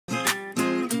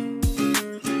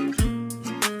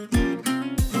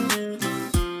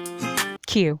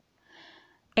Q.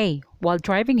 A. While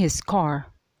driving his car,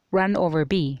 ran over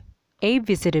B. A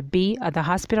visited B at the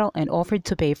hospital and offered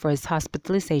to pay for his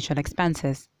hospitalization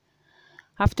expenses.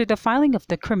 After the filing of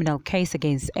the criminal case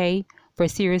against A for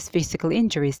serious physical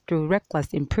injuries through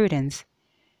reckless imprudence,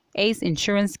 A's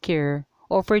insurance carrier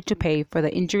offered to pay for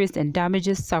the injuries and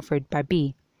damages suffered by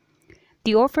B.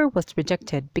 The offer was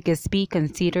rejected because B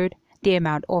considered the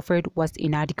amount offered was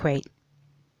inadequate.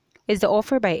 Is the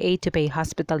offer by A to pay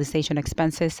hospitalization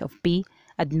expenses of B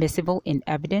admissible in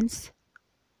evidence?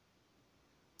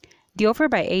 The offer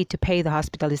by A to pay the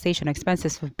hospitalization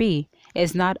expenses of B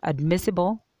is not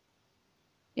admissible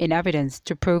in evidence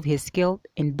to prove his guilt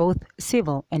in both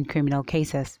civil and criminal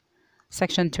cases.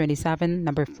 Section 27,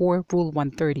 Number 4, Rule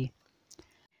 130.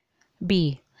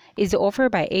 B. Is the offer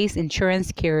by A's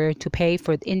insurance carrier to pay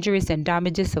for the injuries and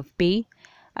damages of B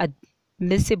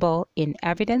admissible in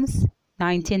evidence?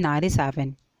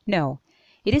 1997. No,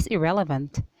 it is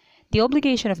irrelevant. The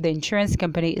obligation of the insurance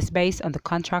company is based on the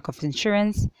contract of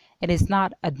insurance and is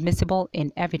not admissible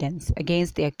in evidence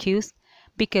against the accused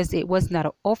because it was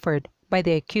not offered by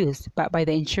the accused but by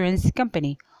the insurance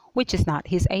company, which is not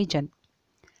his agent.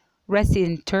 Res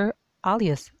inter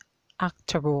alias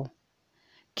acta rule.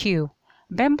 Q.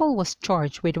 Bemble was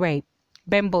charged with rape.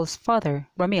 Bemble's father,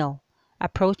 Ramil,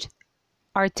 approached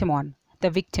Artemon, the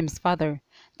victim's father,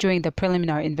 during the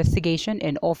preliminary investigation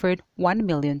and offered $1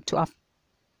 million to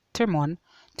Artemon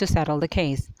to settle the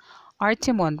case.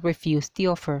 Artemon refused the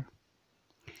offer.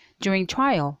 During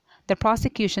trial, the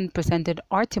prosecution presented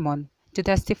Artemon to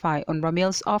testify on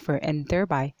Ramil's offer and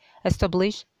thereby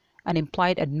establish an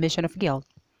implied admission of guilt.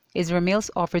 Is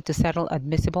Ramil's offer to settle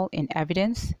admissible in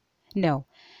evidence? No.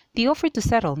 The offer to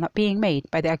settle not being made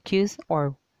by the accused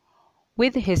or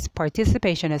with his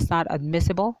participation is not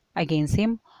admissible against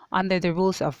him under the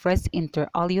rules of res inter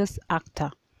alias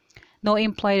acta. No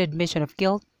implied admission of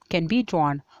guilt can be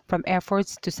drawn from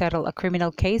efforts to settle a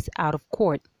criminal case out of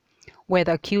court, where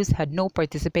the accused had no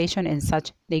participation in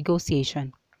such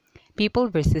negotiation. People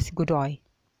v. Godoy.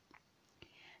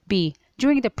 B.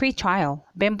 During the pre-trial,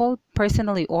 Bemble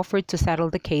personally offered to settle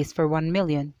the case for $1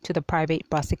 million to the private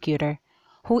prosecutor,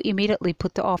 who immediately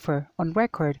put the offer on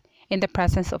record in the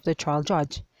presence of the trial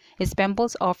judge. Is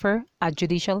Bemble's offer a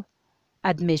judicial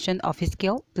admission of his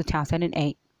guilt?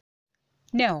 2008.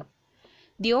 No,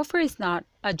 the offer is not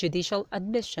a judicial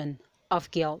admission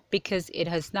of guilt because it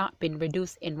has not been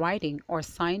reduced in writing or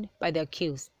signed by the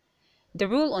accused. The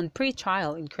rule on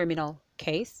pre-trial in criminal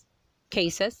cases,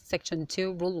 Section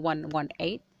 2, Rule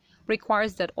 118,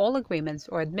 requires that all agreements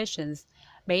or admissions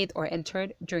made or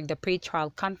entered during the pre-trial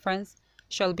conference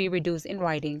shall be reduced in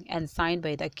writing and signed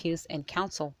by the accused and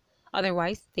counsel.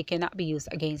 Otherwise, they cannot be used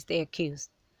against the accused.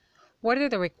 What are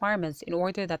the requirements in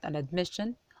order that an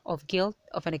admission of guilt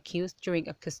of an accused during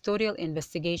a custodial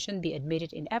investigation be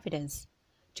admitted in evidence?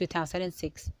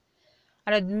 2006.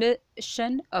 An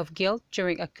admission of guilt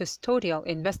during a custodial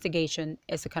investigation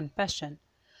is a confession.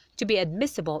 To be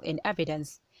admissible in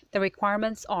evidence, the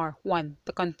requirements are: 1.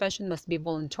 The confession must be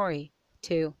voluntary.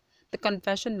 2. The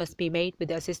confession must be made with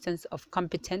the assistance of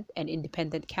competent and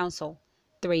independent counsel.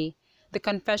 3. The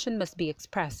confession must be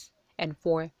express. And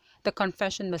 4. The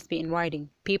confession must be in writing.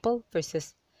 People v.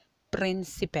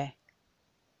 Principe.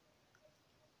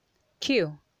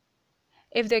 Q.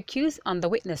 If the accused on the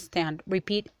witness stand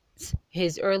repeats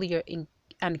his earlier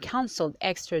uncounseled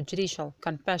extrajudicial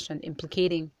confession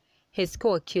implicating his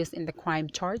co-accused in the crime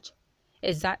charge,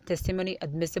 is that testimony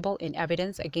admissible in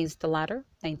evidence against the latter?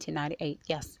 1998.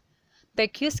 Yes. The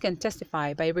accused can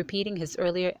testify by repeating his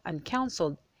earlier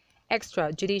uncounseled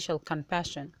extrajudicial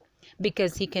confession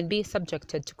because he can be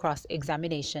subjected to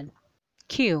cross-examination.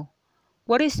 Q.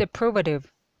 What is the probative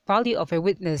value of a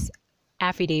witness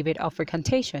affidavit of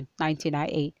recantation?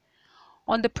 1998.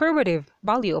 On the probative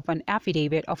value of an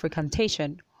affidavit of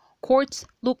recantation, courts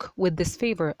look with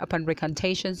disfavor upon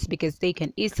recantations because they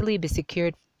can easily be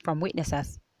secured from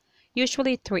witnesses,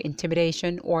 usually through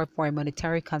intimidation or for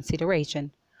monetary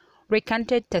consideration.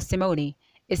 Recanted testimony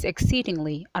is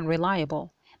exceedingly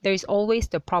unreliable. There is always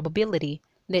the probability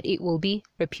that it will be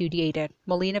repudiated.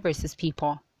 Molina v.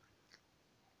 People.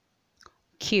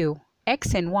 Q.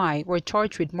 X and Y were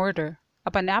charged with murder.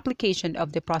 Upon application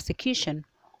of the prosecution,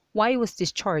 Y was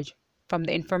discharged from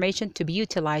the information to be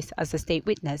utilized as a state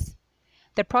witness.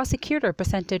 The prosecutor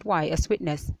presented Y as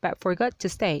witness but forgot to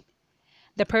state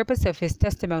the purpose of his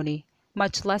testimony,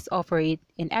 much less offer it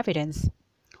in evidence.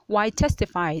 Y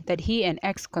testified that he and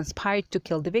X conspired to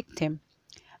kill the victim,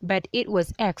 but it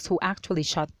was X who actually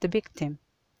shot the victim.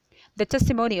 The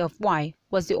testimony of Y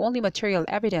was the only material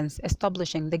evidence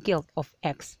establishing the guilt of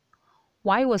X.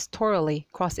 Y was thoroughly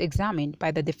cross-examined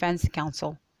by the defense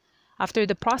counsel. After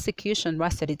the prosecution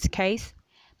rested its case,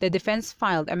 the defense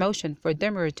filed a motion for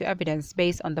demurrer to evidence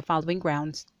based on the following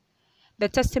grounds. The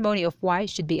testimony of Y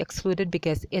should be excluded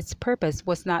because its purpose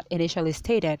was not initially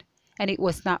stated and it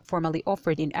was not formally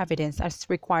offered in evidence as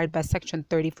required by Section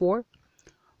 34,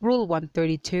 Rule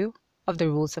 132 of the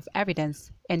Rules of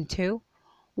Evidence, and 2.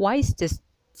 Y's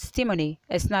testimony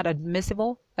is not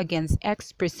admissible against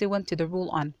X pursuant to the rule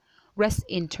on res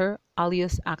inter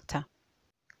alios acta,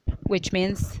 which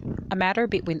means a matter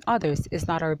between others is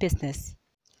not our business.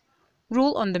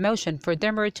 Rule on the motion for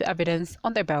demurrer to evidence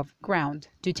on the above ground,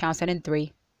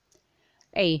 2003.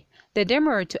 A. The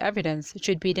demurrer to evidence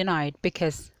should be denied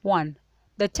because 1.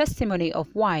 The testimony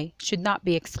of Y should not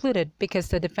be excluded because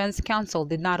the defense counsel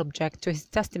did not object to his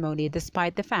testimony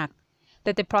despite the fact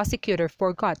that the prosecutor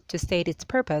forgot to state its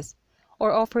purpose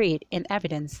or offer it in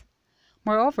evidence.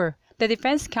 Moreover, the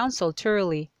defense counsel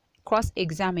thoroughly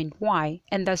cross-examined Y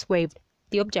and thus waived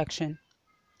the objection.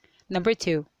 Number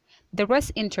 2. The res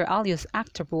inter alios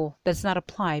acta rule does not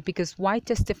apply because Y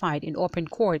testified in open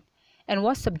court and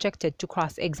was subjected to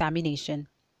cross-examination.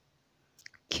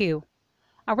 Q.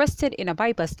 Arrested in a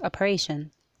bypass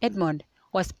operation, Edmond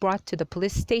was brought to the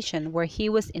police station where he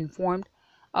was informed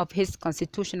of his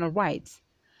constitutional rights.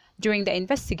 During the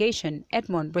investigation,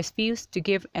 Edmond refused to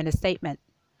give a statement.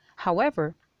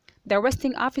 However, the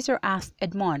arresting officer asked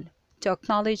Edmond to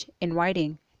acknowledge in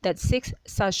writing that 6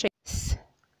 sachets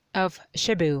of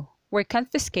shabu were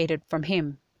confiscated from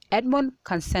him. Edmond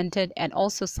consented and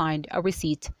also signed a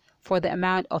receipt for the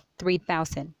amount of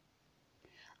 3,000,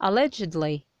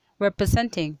 allegedly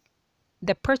representing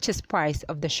the purchase price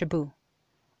of the shabu.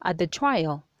 At the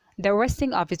trial, the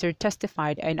arresting officer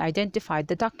testified and identified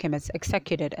the documents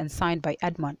executed and signed by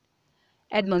Edmond.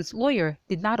 Edmond's lawyer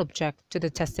did not object to the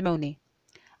testimony.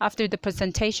 After the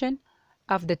presentation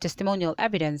of the testimonial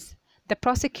evidence, the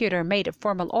prosecutor made a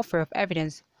formal offer of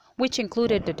evidence which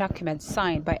included the documents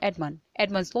signed by Edmond.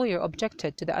 Edmond's lawyer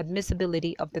objected to the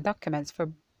admissibility of the documents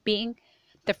for being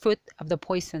the fruit of the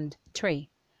poisoned tree.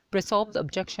 Resolved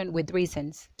objection with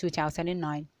reasons,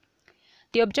 2009.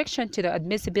 The objection to the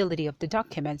admissibility of the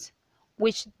documents,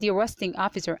 which the arresting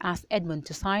officer asked Edmond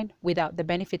to sign without the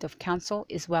benefit of counsel,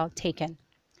 is well taken.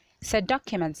 Said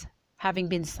documents, having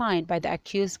been signed by the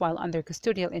accused while under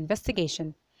custodial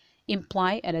investigation,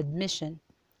 imply an admission,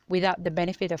 without the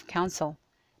benefit of counsel,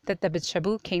 that the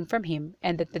shabu came from him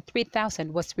and that the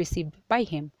 3,000 was received by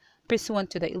him pursuant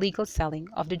to the illegal selling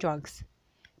of the drugs.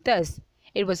 Thus,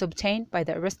 it was obtained by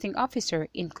the arresting officer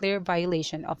in clear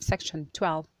violation of Section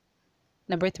 12.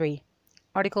 Number 3.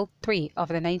 Article 3 of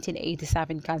the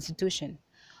 1987 Constitution,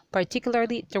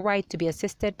 particularly the right to be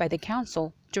assisted by the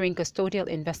counsel during custodial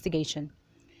investigation.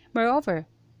 Moreover,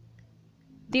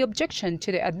 the objection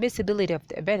to the admissibility of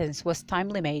the evidence was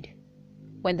timely made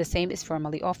when the same is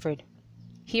formally offered.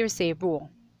 Hearsay rule.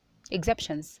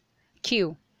 Exceptions.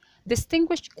 Q.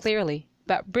 Distinguished clearly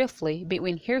but briefly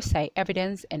between hearsay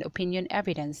evidence and opinion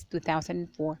evidence,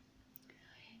 2004.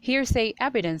 Hearsay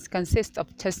evidence consists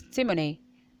of testimony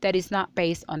that is not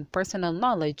based on personal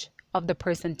knowledge of the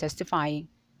person testifying.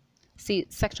 See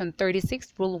Section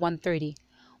 36, Rule 130,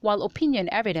 while opinion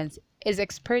evidence is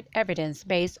expert evidence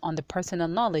based on the personal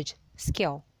knowledge,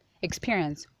 skill,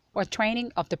 experience, or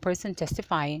training of the person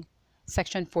testifying.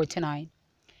 Section 49.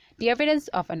 The evidence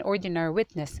of an ordinary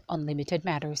witness on limited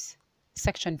matters.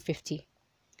 Section 50.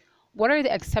 What are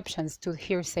the exceptions to the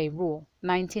hearsay rule,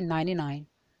 1999?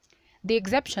 The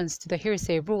exceptions to the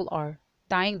hearsay rule are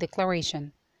dying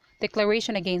declaration,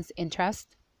 declaration against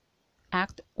interest,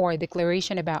 act or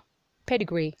declaration about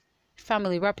pedigree,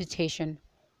 family reputation,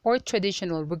 or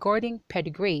traditional regarding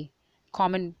pedigree,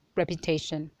 common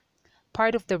reputation,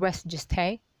 part of the res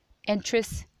gestae,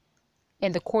 entries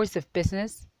in the course of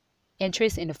business,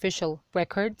 entries in official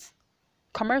records,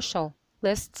 commercial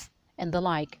lists, and the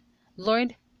like,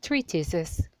 learned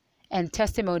treatises, and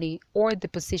testimony or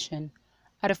deposition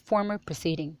at a former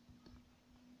proceeding.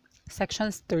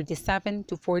 Sections 37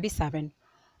 to 47,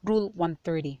 Rule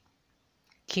 130.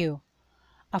 Q.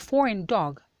 A foreign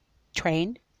dog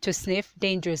trained to sniff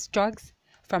dangerous drugs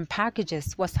from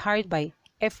packages was hired by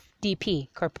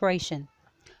FDP Corporation,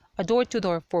 a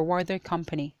door-to-door forwarder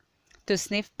company, to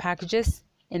sniff packages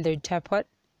in their depot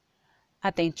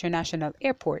at the international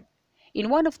airport. In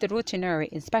one of the routinary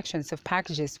inspections of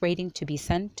packages waiting to be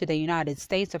sent to the United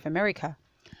States of America,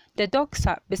 the dog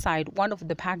sat beside one of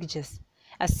the packages,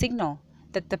 a signal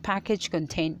that the package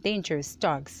contained dangerous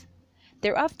drugs.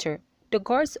 Thereafter, the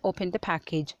guards opened the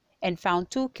package and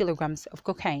found 2 kilograms of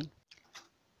cocaine.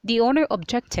 The owner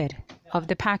objected of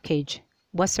the package,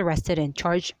 was arrested and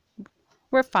charged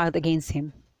were filed against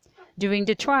him. During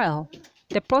the trial,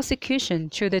 the prosecution,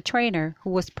 through the trainer who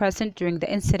was present during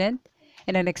the incident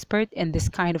and an expert in this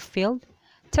kind of field,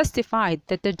 testified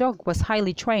that the dog was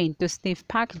highly trained to sniff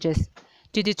packages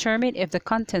to determine if the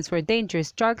contents were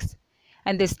dangerous drugs,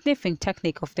 and the sniffing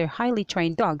technique of their highly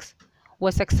trained dogs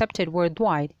was accepted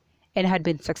worldwide and had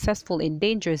been successful in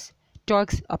dangerous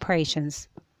drugs operations.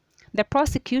 The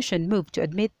prosecution moved to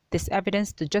admit this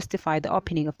evidence to justify the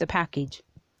opening of the package.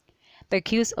 The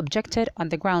accused objected on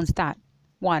the grounds that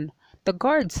 1. The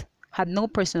guards had no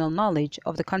personal knowledge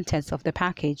of the contents of the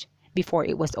package before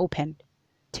it was opened.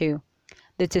 2.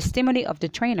 The testimony of the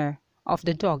trainer of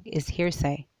the dog is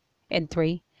hearsay. And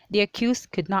 3. The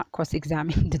accused could not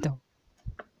cross-examine the dog.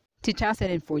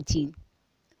 2014.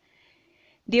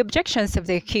 The objections of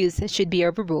the accused should be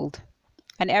overruled.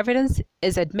 An evidence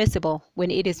is admissible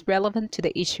when it is relevant to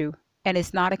the issue and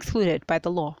is not excluded by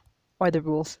the law or the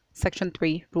rules. Section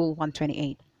 3, Rule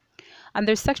 128.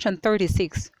 Under Section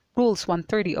 36, Rules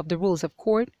 130 of the Rules of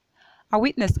Court, a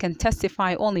witness can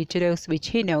testify only to those which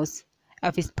he knows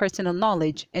of his personal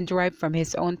knowledge and derived from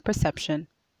his own perception.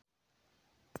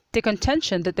 The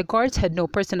contention that the guards had no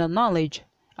personal knowledge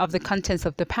of the contents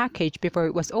of the package before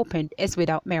it was opened is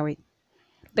without merit.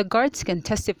 The guards can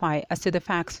testify as to the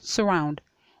facts surround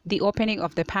the opening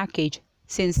of the package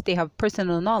since they have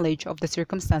personal knowledge of the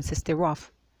circumstances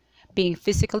thereof, being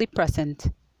physically present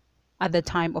at the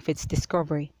time of its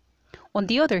discovery. On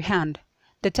the other hand,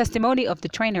 the testimony of the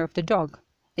trainer of the dog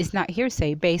is not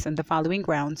hearsay based on the following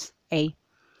grounds. A.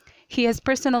 He has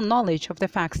personal knowledge of the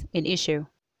facts in issue,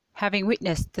 having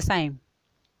witnessed the same.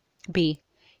 B.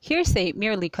 Hearsay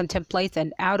merely contemplates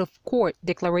an out-of-court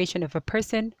declaration of a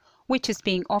person which is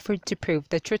being offered to prove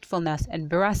the truthfulness and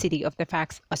veracity of the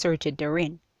facts asserted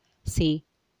therein. C.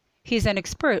 He is an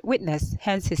expert witness,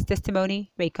 hence his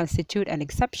testimony may constitute an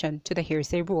exception to the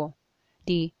hearsay rule.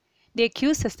 D. The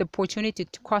accused has the opportunity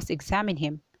to cross-examine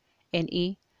him. And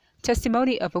E.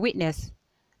 Testimony of a witness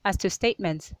as to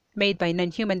statements made by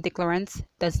non-human declarants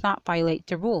does not violate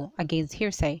the rule against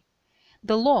hearsay.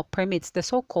 The law permits the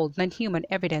so-called non-human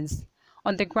evidence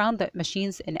on the ground that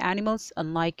machines and animals,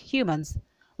 unlike humans,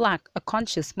 lack a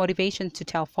conscious motivation to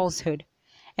tell falsehood,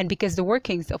 and because the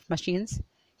workings of machines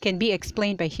can be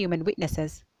explained by human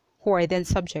witnesses, who are then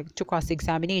subject to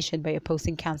cross-examination by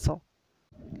opposing counsel.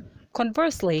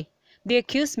 Conversely, the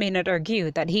accused may not argue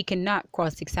that he cannot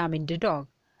cross-examine the dog,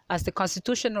 as the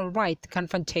constitutional right to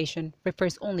confrontation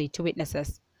refers only to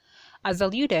witnesses. As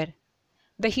alluded,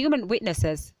 the human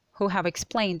witnesses who have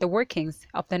explained the workings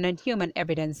of the non-human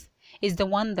evidence is the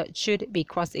one that should be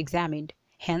cross-examined.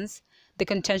 Hence, the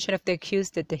contention of the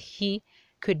accused that he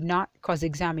could not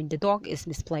cross-examine the dog is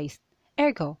misplaced.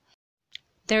 Ergo,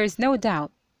 there is no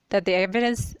doubt that the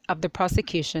evidence of the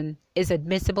prosecution is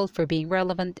admissible for being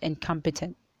relevant and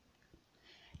competent.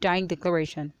 Dying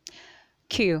Declaration.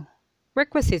 Q.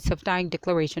 Requisites of Dying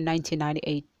Declaration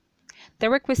 1998. The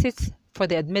requisites for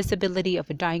the admissibility of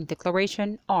a dying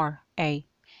declaration are A.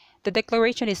 The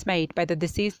declaration is made by the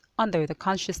deceased under the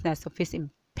consciousness of his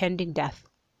impending death.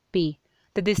 B.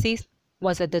 The deceased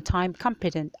was at the time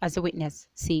competent as a witness.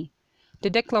 C. The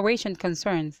declaration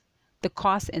concerns the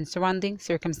cause and surrounding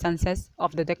circumstances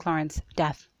of the declarant's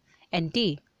death. And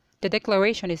D. The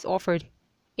declaration is offered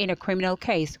in a criminal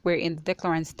case wherein the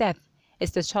declarant's death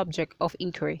is the subject of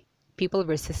inquiry. People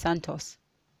v. Santos.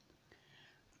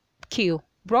 Q.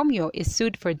 Romeo is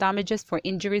sued for damages for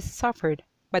injuries suffered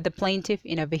by the plaintiff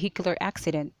in a vehicular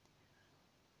accident.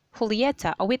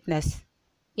 Julieta, a witness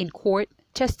in court,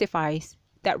 testifies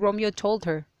that Romeo told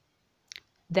her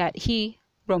that he,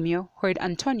 Romeo, heard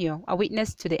Antonio, a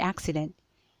witness to the accident,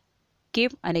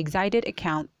 give an excited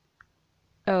account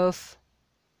of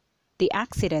the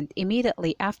accident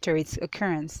immediately after its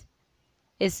occurrence.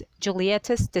 Is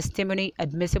Julieta's testimony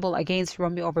admissible against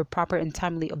Romeo over proper and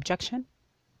timely objection?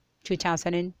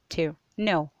 2002.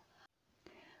 No.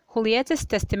 Julieta's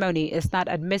testimony is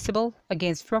not admissible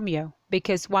against Romeo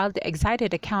because while the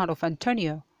excited account of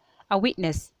Antonio, a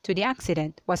witness to the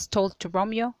accident, was told to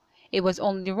Romeo, it was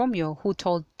only Romeo who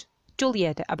told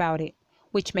Julieta about it,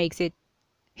 which makes it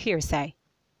hearsay.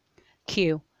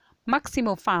 Q.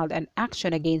 Maximo filed an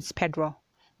action against Pedro,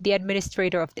 the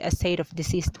administrator of the estate of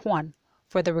deceased Juan,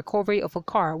 for the recovery of a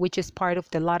car which is part of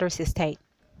the latter's estate.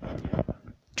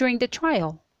 During the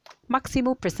trial,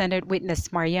 Maximo presented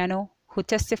witness Mariano, who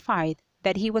testified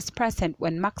that he was present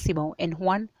when Maximo and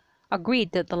Juan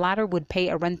agreed that the latter would pay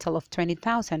a rental of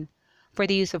 20,000 for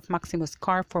the use of Maximo's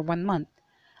car for 1 month,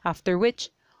 after which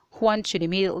Juan should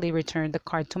immediately return the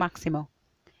car to Maximo.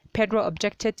 Pedro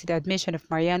objected to the admission of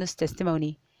Mariano's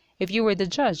testimony. If you were the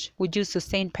judge, would you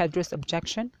sustain Pedro's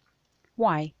objection?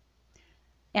 Why?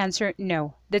 Answer: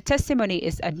 no. The testimony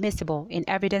is admissible in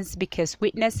evidence because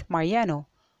witness Mariano,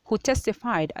 who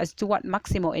testified as to what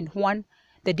Maximo and Juan,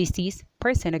 the deceased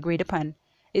person, agreed upon,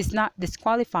 is not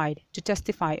disqualified to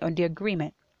testify on the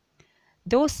agreement.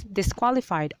 Those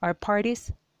disqualified are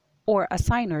parties or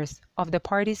assigners of the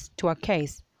parties to a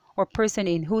case, or person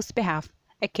in whose behalf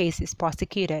a case is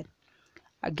prosecuted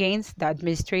against the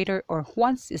administrator or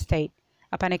Juan's estate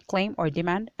upon a claim or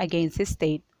demand against his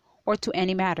estate, or to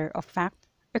any matter of fact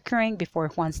occurring before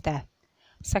Juan's death.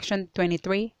 Section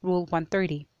 23, Rule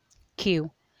 130.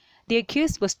 Q. The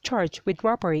accused was charged with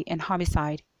robbery and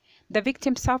homicide. The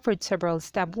victim suffered several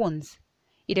stab wounds.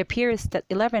 It appears that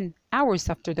 11 hours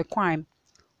after the crime,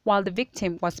 while the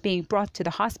victim was being brought to the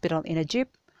hospital in a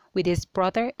jeep with his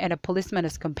brother and a policeman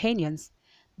as companions,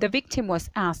 the victim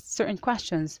was asked certain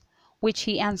questions, which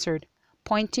he answered,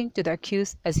 pointing to the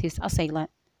accused as his assailant.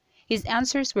 His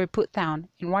answers were put down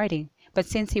in writing, but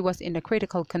since he was in a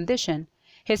critical condition,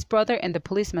 his brother and the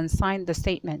policeman signed the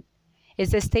statement. Is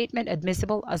the statement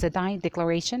admissible as a dying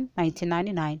declaration?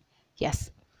 1999. Yes.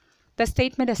 The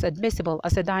statement is admissible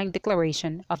as a dying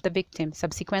declaration of the victim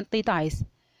subsequently dies,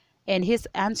 and his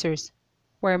answers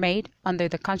were made under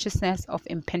the consciousness of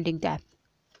impending death.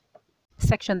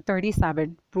 Section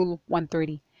 37, Rule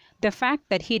 130. The fact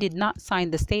that he did not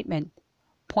sign the statement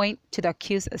point to the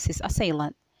accused as his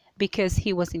assailant because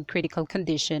he was in critical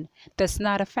condition does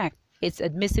not affect its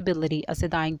admissibility as a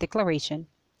dying declaration.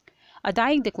 A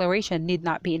dying declaration need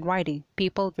not be in writing.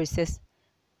 People versus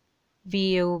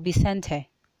Vio Vicente,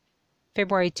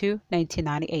 February 2,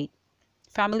 1998.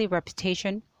 Family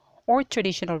reputation or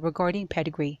traditional regarding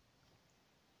pedigree.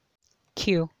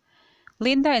 Q.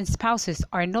 Linda and spouses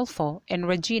Arnulfo and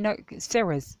Regina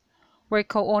Ceres were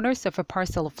co-owners of a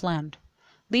parcel of land.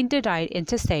 Linda died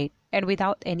intestate and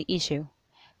without any issue.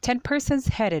 10 persons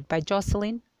headed by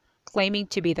Jocelyn, claiming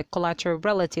to be the collateral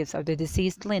relatives of the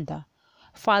deceased Linda,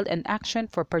 filed an action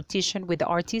for partition with the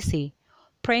RTC,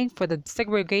 praying for the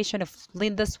segregation of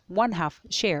Linda's one-half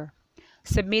share,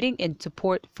 submitting in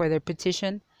support for their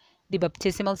petition the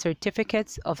baptismal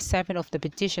certificates of 7 of the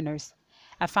petitioners,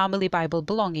 a family Bible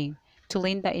belonging to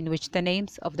Linda in which the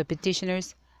names of the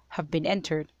petitioners have been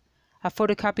entered, a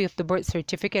photocopy of the birth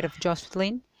certificate of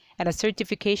Jocelyn, and a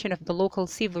certification of the local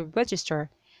civil register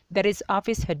that his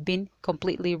office had been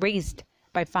completely razed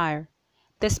by fire.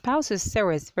 The spouses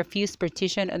Ceres refused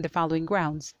partition on the following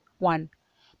grounds. 1.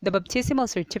 The baptismal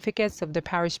certificates of the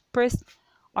parish priest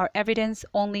are evidence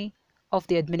only of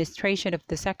the administration of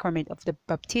the sacrament of the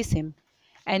baptism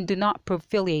and do not prove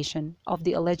filiation of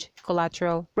the alleged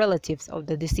collateral relatives of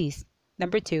the deceased.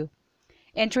 Number 2.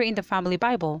 Entry in the family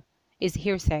Bible is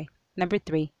hearsay. Number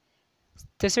 3.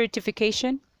 The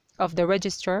certification of the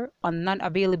registrar on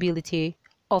non-availability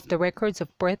of the records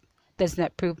of birth does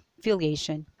not prove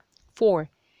filiation. 4.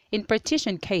 In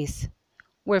partition case,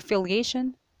 where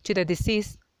filiation to the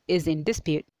deceased is in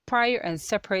dispute, prior and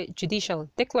separate judicial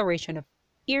declaration of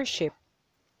heirship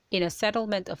in a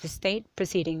settlement of estate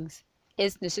proceedings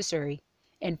is necessary.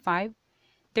 And 5.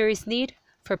 There is need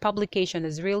for publication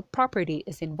as real property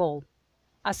is involved.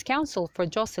 As counsel for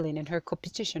Jocelyn and her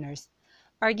co-petitioners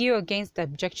argue against the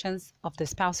objections of the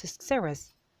spouses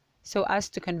Ceres, so as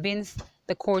to convince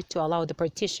the court to allow the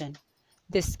partition,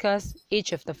 discuss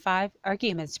each of the 5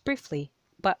 arguments briefly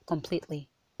but completely.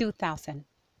 2000.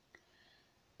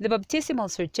 The baptismal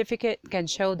certificate can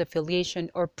show the filiation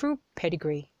or prove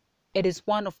pedigree. It is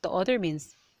one of the other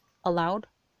means allowed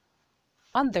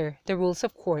under the rules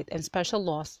of court and special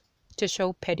laws to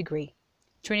show pedigree.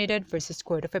 Trinidad v.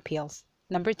 Court of Appeals.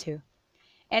 Number 2.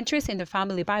 Entries in the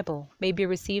family Bible may be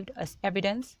received as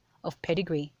evidence of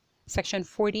pedigree. Section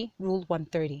 40, Rule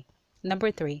 130.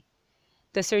 Number 3.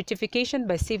 The certification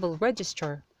by civil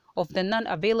registrar of the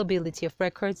non-availability of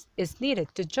records is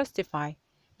needed to justify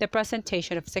the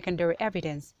presentation of secondary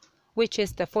evidence, which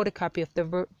is the photocopy of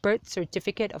the birth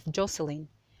certificate of Jocelyn,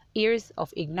 heirs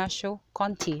of Ignacio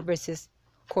Conti v.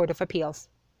 Court of Appeals.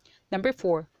 Number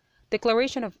 4.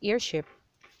 Declaration of heirship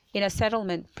in a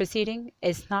settlement proceeding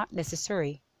is not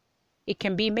necessary. It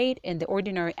can be made in the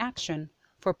ordinary action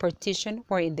for partition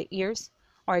wherein the heirs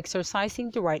are exercising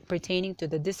the right pertaining to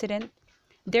the decedent,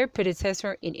 their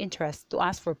predecessor in interest, to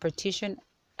ask for partition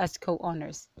as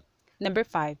co-owners. Number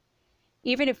 5.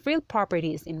 Even if real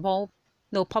property is involved,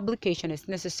 no publication is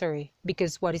necessary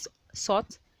because what is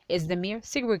sought is the mere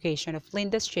segregation of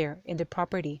Linda's share in the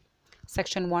property.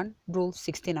 Section 1, Rule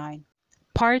 69.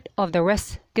 Part of the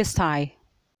res gestae.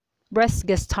 Res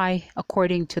gestae,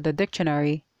 according to the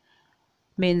dictionary,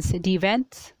 means the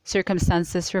events,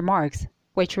 circumstances, remarks,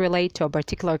 which relate to a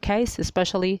particular case,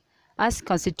 especially as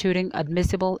constituting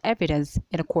admissible evidence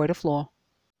in a court of law.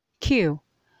 Q.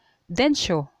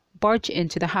 Densho barged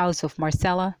into the house of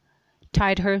Marcella,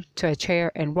 tied her to a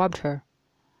chair and robbed her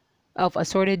of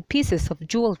assorted pieces of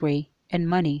jewelry and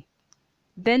money.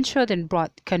 Densho then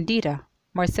brought Candida,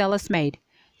 Marcella's maid,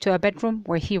 to a bedroom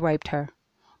where he raped her.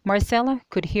 Marcella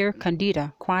could hear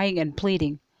Candida crying and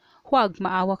pleading, "Huwag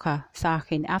maawa ka sa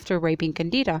akin." After raping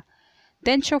Candida,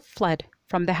 Densho fled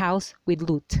from the house with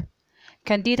loot.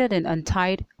 Candida then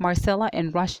untied Marcella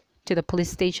and rushed to the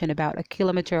police station about a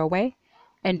kilometer away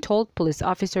and told police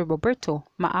officer Roberto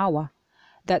Maawa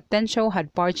that Densho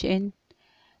had barged in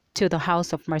to the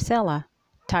house of Marcella,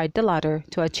 tied the latter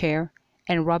to a chair,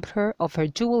 and robbed her of her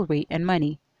jewelry and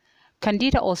money.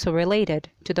 Candida also related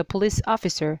to the police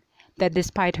officer that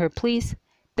despite her pleas,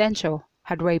 Densho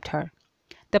had raped her.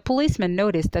 The policeman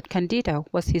noticed that Candida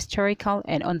was hysterical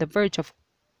and on the verge of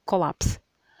collapse.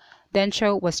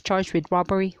 Densho was charged with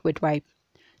robbery with rape.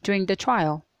 During the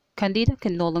trial, Candida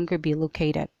can no longer be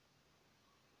located.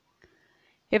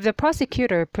 If the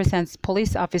prosecutor presents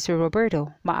police officer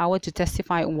Roberto Maawa to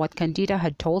testify on what Candida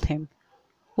had told him,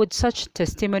 would such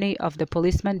testimony of the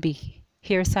policeman be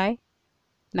hearsay?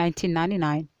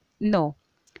 1999. No.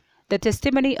 The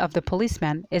testimony of the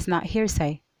policeman is not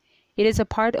hearsay. It is a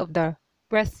part of the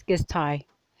res gestae.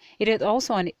 It is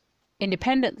also an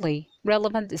independently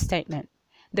relevant statement.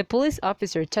 The police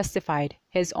officer testified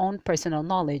his own personal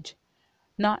knowledge,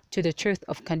 not to the truth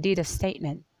of Candida's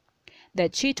statement,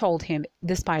 that she told him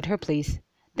despite her pleas,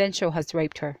 Densho has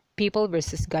raped her. People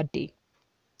versus Gaddi.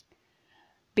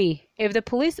 B. If the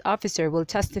police officer will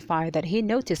testify that he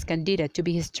noticed Candida to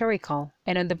be hysterical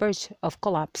and on the verge of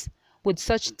collapse, would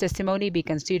such testimony be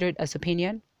considered as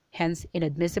opinion, hence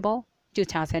inadmissible?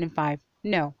 2005.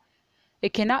 No.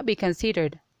 It cannot be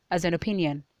considered as an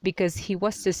opinion because he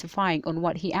was testifying on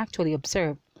what he actually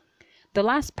observed. The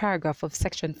last paragraph of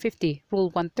Section 50, Rule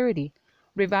 130,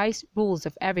 Revised Rules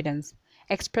of Evidence,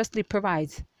 expressly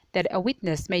provides that a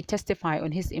witness may testify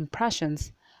on his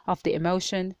impressions of the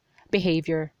emotion,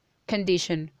 behavior,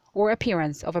 condition, or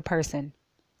appearance of a person.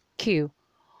 Q.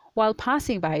 While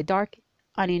passing by a dark,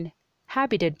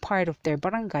 uninhabited part of their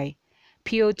barangay,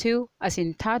 PO2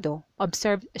 Asintado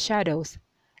observed shadows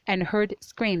and heard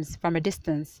screams from a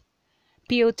distance.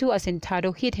 PO2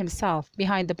 Asintado hid himself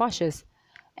behind the bushes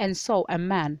and saw a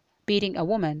man beating a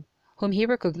woman whom he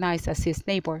recognized as his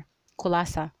neighbor,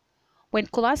 Kulasa. When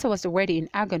Kulasa was already in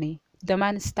agony, the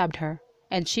man stabbed her,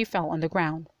 and she fell on the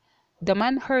ground. The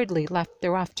man hurriedly left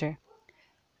thereafter.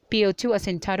 PO2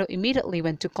 Asintado immediately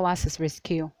went to Kulasa's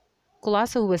rescue.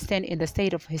 Kulasa, who was then in the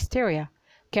state of hysteria,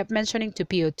 kept mentioning to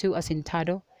PO2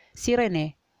 Asintado, "Si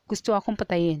Rene, gusto akong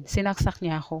patayin, sinaksak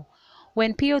niya ako."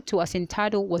 When PO2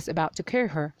 Asintado was about to kill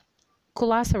her,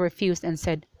 Kulasa refused and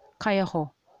said, "Kaya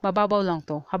ko, mababaw lang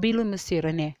to, habilon mo si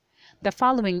Rene." The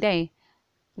following day,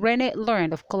 Rene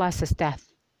learned of Kulasa's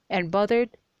death, and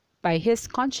bothered by his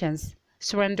conscience,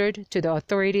 surrendered to the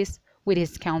authorities with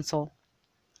his counsel.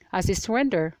 As his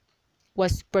surrender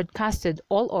was broadcasted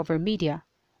all over media,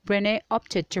 Rene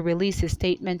opted to release his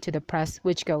statement to the press,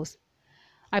 which goes,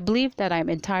 "I believe that I am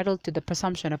entitled to the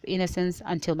presumption of innocence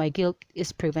until my guilt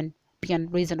is proven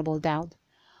beyond reasonable doubt.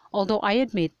 Although I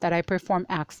admit that I perform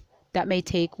acts that may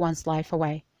take one's life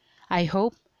away, I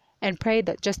hope and pray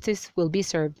that justice will be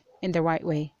served in the right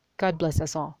way. God bless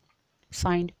us all."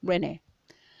 Signed, Rene.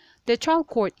 The trial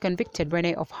court convicted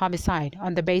Rene of homicide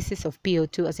on the basis of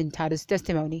PO2 Asintado's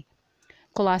testimony,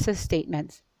 Kulasa's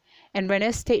statements, and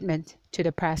Rene's statement to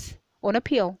the press. On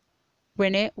appeal,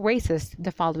 Rene raises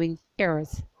the following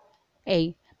errors.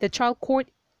 A. The trial court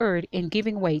erred in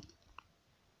giving weight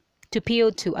to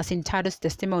PO2 Asintado's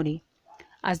testimony,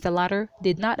 as the latter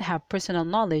did not have personal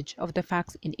knowledge of the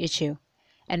facts in issue,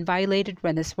 and violated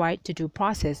Rene's right to due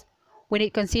process when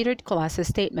it considered Kulasa's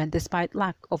statement despite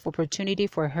lack of opportunity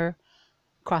for her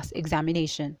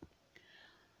cross-examination.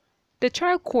 The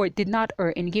trial court did not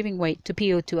err in giving weight to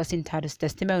PO2 Asintado's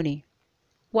testimony.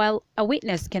 While a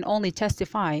witness can only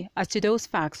testify as to those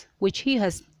facts which he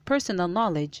has personal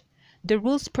knowledge, the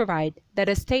rules provide that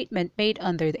a statement made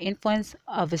under the influence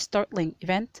of a startling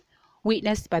event,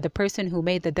 witnessed by the person who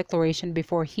made the declaration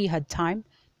before he had time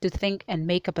to think and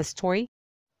make up a story,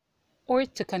 or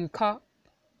to concoct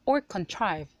or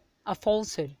contrive a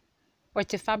falsehood, or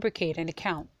to fabricate an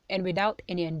account, and without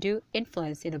any undue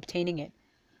influence in obtaining it,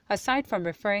 aside from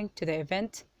referring to the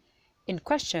event in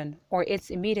question or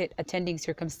its immediate attending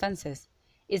circumstances,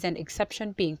 is an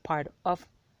exception being part of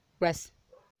res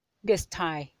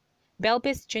gestae.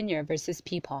 Belbis Jr. versus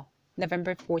People,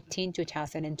 November 14,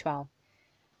 2012.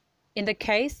 In the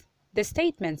case, the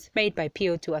statements made by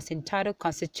PO2 Asintado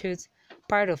constitutes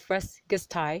part of res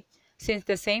gestae, since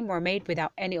the same were made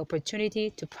without any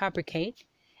opportunity to fabricate,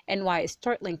 and why a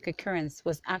startling occurrence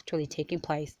was actually taking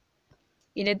place.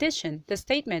 In addition, the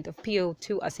statement of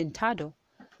PO2 asintado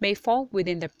may fall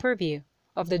within the purview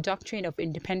of the doctrine of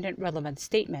independent relevant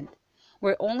statement,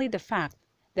 where only the fact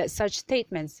that such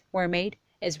statements were made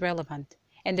is relevant,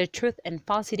 and the truth and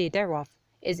falsity thereof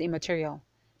is immaterial.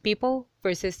 People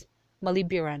versus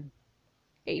Maliburan,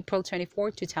 April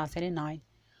 24, 2009.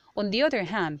 On the other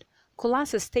hand,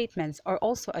 Colasa's statements are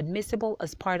also admissible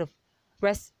as part of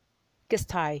res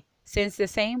gestae, since the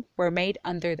same were made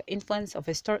under the influence of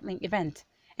a startling event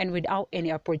and without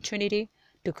any opportunity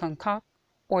to concoct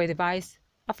or devise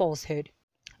a falsehood.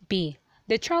 B.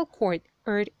 The trial court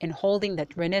erred in holding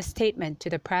that Rene's statement to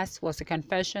the press was a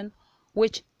confession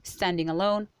which, standing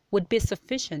alone, would be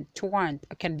sufficient to warrant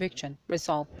a conviction.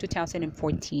 Resolved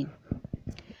 2014.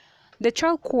 The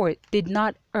trial court did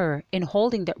not err in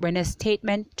holding that Rene's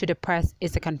statement to the press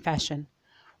is a confession.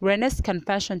 Rene's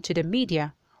confession to the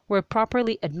media were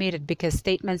properly admitted because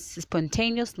statements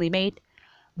spontaneously made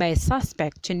by a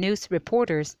suspect to news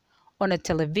reporters on a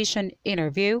television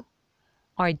interview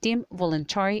are deemed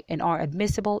voluntary and are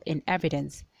admissible in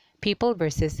evidence. People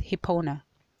versus Hipona,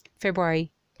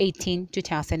 February 18,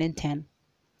 2010.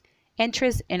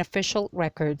 Entries in official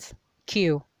records.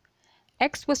 Q.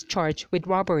 X was charged with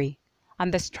robbery.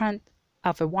 On the strength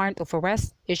of a warrant of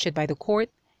arrest issued by the court,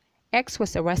 X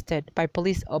was arrested by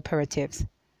police operatives.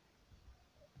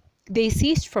 They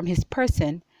seized from his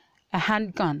person a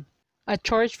handgun. A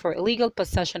charge for illegal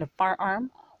possession of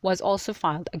firearm was also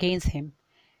filed against him.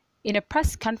 In a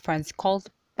press conference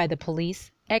called by the police,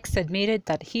 X admitted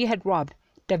that he had robbed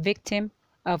the victim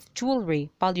of jewelry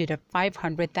valued at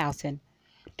 $500,000.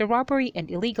 The robbery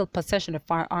and illegal possession of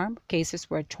firearm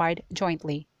cases were tried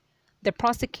jointly. The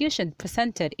prosecution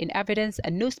presented in evidence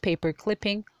a newspaper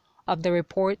clipping of the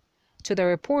report to the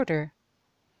reporter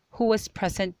who was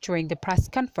present during the press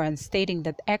conference stating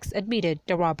that X admitted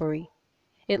the robbery.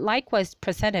 It likewise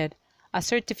presented a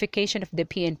certification of the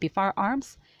PNP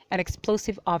Firearms and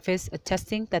Explosive Office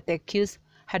attesting that the accused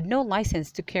had no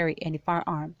license to carry any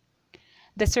firearm.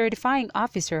 The certifying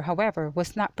officer, however,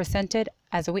 was not presented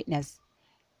as a witness.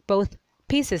 Both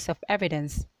pieces of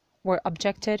evidence were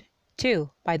objected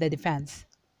to by the defense.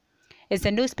 Is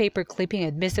the newspaper clipping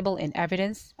admissible in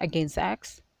evidence against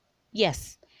X?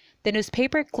 Yes, the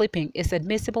newspaper clipping is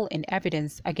admissible in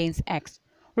evidence against X,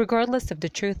 regardless of the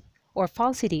truth or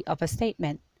falsity of a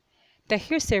statement. The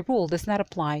hearsay rule does not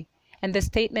apply, and the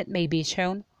statement may be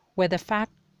shown where the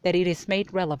fact that it is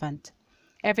made relevant.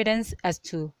 Evidence as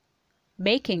to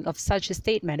making of such a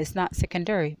statement is not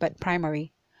secondary but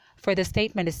primary, for the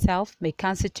statement itself may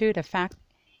constitute a fact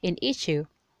in issue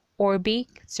or be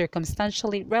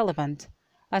circumstantially relevant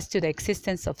as to the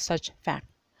existence of such fact.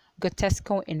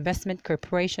 Gotesco Investment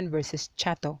Corporation versus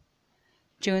Chato,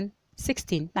 June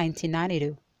 16,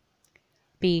 1992.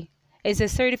 B. Is a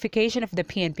certification of the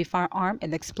PNP Firearm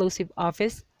and Explosive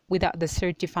Office without the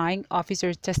certifying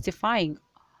officer testifying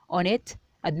on it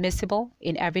admissible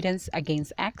in evidence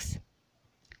against X?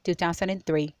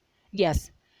 2003.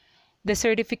 Yes, the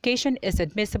certification is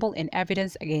admissible in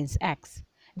evidence against X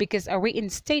because a written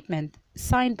statement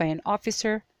signed by an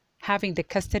officer having the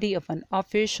custody of an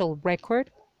official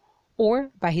record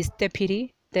or by his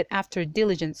deputy that after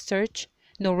diligent search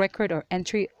no record or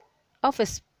entry of a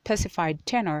specified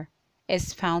tenor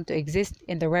is found to exist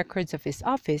in the records of his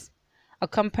office,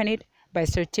 accompanied by a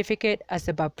certificate as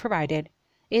above provided,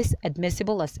 is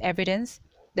admissible as evidence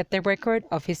that the record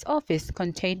of his office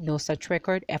contained no such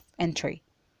record of entry.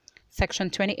 Section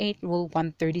 28, Rule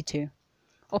 132.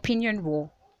 Opinion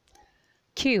Rule.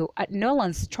 Q. At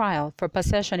Nolan's trial for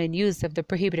possession and use of the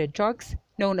prohibited drugs,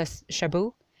 known as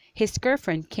shabu, his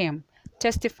girlfriend Kim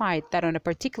testified that on a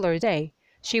particular day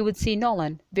she would see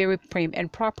Nolan very prim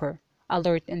and proper,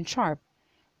 alert and sharp,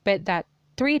 but that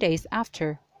 3 days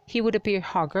after he would appear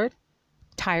haggard,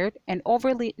 tired, and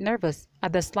overly nervous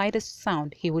at the slightest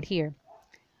sound he would hear.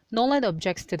 Nolan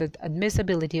objects to the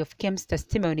admissibility of Kim's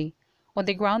testimony on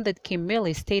the ground that Kim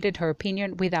merely stated her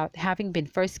opinion without having been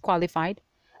first qualified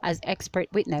as expert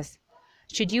witness.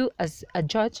 Should you, as a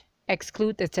judge,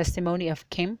 exclude the testimony of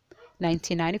Kim,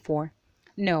 1994?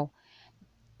 No,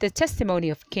 the testimony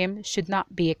of Kim should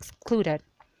not be excluded.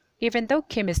 Even though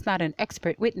Kim is not an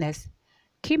expert witness,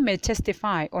 Kim may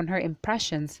testify on her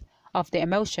impressions of the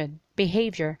emotion,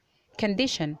 behavior,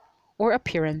 condition, or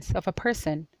appearance of a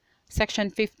person. Section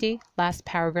 50, last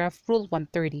paragraph, Rule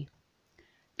 130.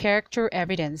 Character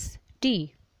evidence.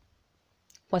 D.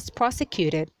 Was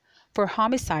prosecuted for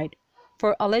homicide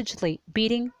for allegedly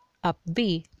beating up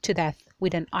B to death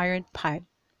with an iron pipe.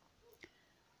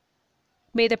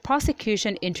 May the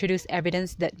prosecution introduce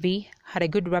evidence that B had a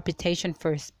good reputation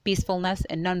for peacefulness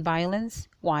and nonviolence?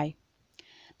 Why?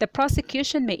 The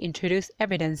prosecution may introduce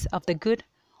evidence of the good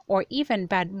or even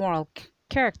bad moral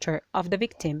character of the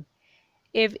victim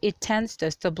if it tends to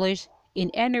establish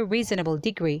in any reasonable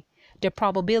degree the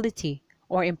probability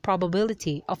or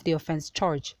improbability of the offense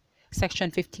charged.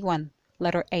 Section 51,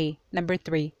 letter A, number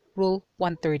 3, Rule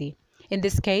 130. In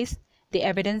this case, the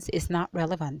evidence is not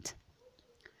relevant.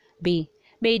 B.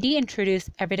 May D introduce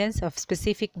evidence of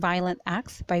specific violent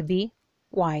acts by V?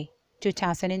 Why?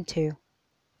 2002.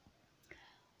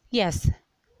 Yes,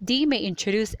 D may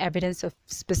introduce evidence of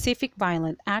specific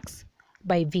violent acts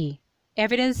by V.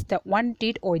 Evidence that one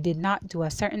did or did not do a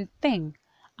certain thing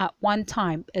at one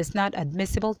time is not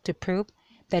admissible to prove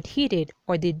that he did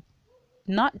or did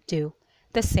not do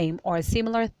the same or a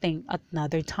similar thing at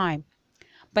another time,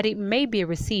 but it may be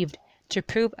received to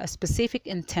prove a specific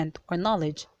intent or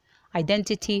knowledge,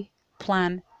 identity,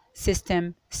 plan,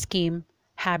 system, scheme,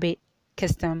 habit,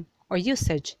 custom, or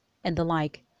usage, and the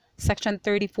like. Section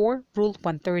 34, Rule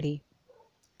 130.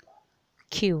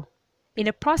 Q. In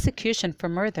a prosecution for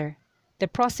murder, the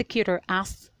prosecutor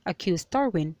asks accused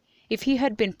Darwin if he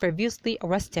had been previously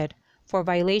arrested for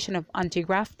violation of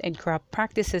Anti-Graft and Corrupt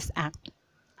Practices Act.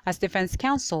 As defense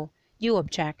counsel, you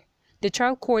object. The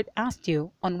trial court asked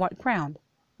you on what ground?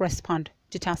 Respond,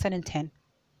 2010.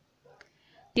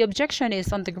 The objection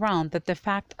is on the ground that the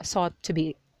fact sought to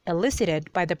be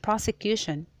elicited by the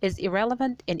prosecution is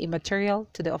irrelevant and immaterial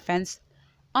to the offense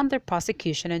under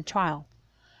prosecution and trial.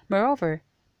 Moreover,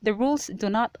 the rules do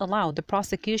not allow the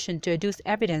prosecution to adduce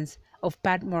evidence of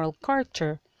bad moral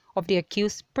character of the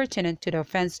accused pertinent to the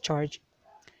offense charge,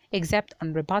 except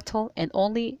on rebuttal and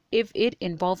only if it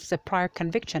involves a prior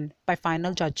conviction by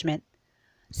final judgment.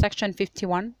 Section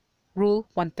 51, Rule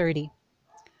 130.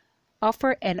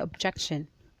 Offer an objection.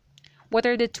 What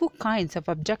are the two kinds of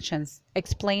objections?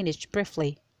 Explain each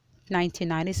briefly.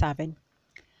 1997.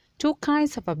 Two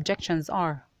kinds of objections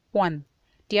are: 1.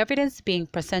 The evidence being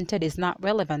presented is not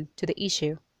relevant to the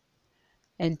issue.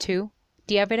 And 2.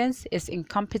 The evidence is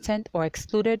incompetent or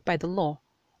excluded by the law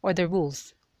or the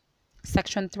rules.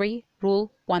 Section 3,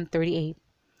 Rule 138.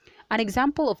 An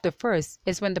example of the first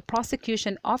is when the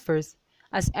prosecution offers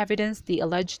as evidence the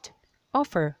alleged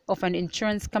offer of an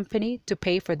insurance company to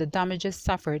pay for the damages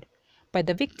suffered by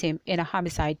the victim in a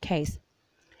homicide case.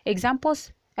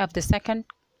 Examples of the second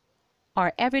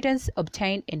are evidence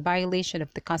obtained in violation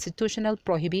of the constitutional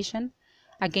prohibition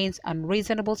against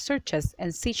unreasonable searches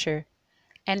and seizure,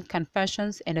 and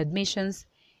confessions and admissions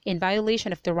in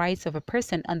violation of the rights of a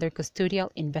person under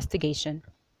custodial investigation.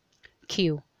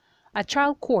 Q. A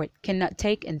trial court cannot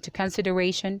take into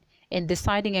consideration in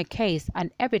deciding a case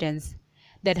an evidence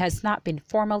that has not been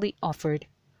formally offered.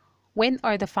 When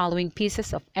are the following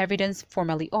pieces of evidence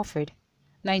formally offered?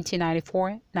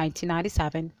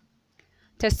 1994-1997.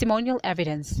 Testimonial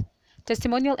evidence.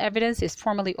 Testimonial evidence is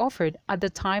formally offered at the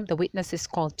time the witness is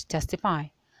called to testify.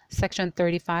 Section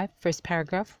 35, first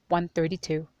paragraph,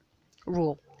 132.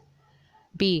 Rule.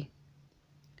 B.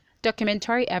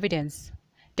 Documentary evidence.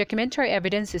 Documentary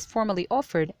evidence is formally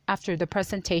offered after the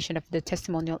presentation of the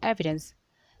testimonial evidence.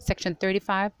 Section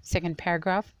 35, second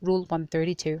paragraph, Rule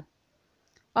 132.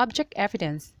 Object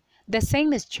evidence. The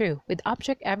same is true with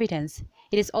object evidence.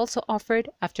 It is also offered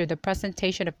after the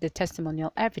presentation of the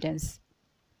testimonial evidence.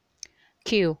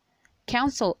 Q.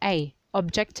 Counsel A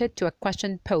objected to a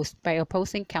question posed by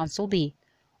opposing counsel B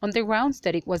on the grounds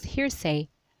that it was hearsay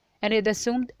and it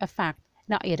assumed a fact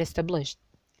not yet established.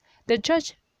 The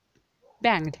judge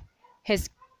banged his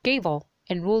gavel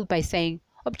and ruled by saying,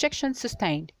 "Objection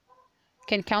sustained."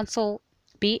 Can counsel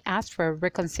B ask for a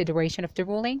reconsideration of the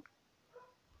ruling?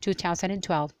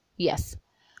 2012. Yes.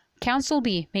 Counsel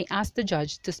B may ask the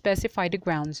judge to specify the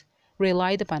grounds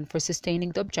relied upon for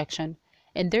sustaining the objection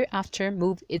and thereafter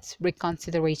move its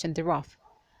reconsideration thereof.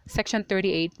 Section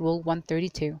 38, Rule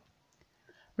 132.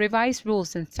 Revised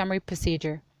Rules and Summary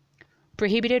Procedure.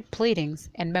 Prohibited pleadings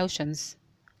and motions.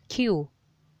 Q.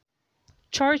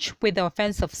 Charged with the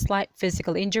offense of slight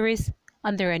physical injuries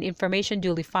under an information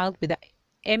duly filed with the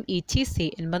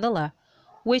METC in Manila,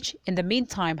 which in the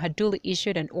meantime had duly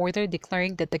issued an order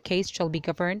declaring that the case shall be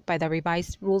governed by the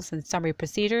revised rules and summary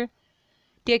procedure,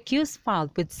 the accused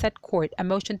filed with said court a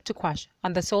motion to quash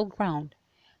on the sole ground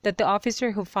that the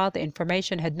officer who filed the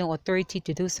information had no authority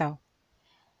to do so.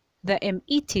 The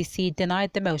METC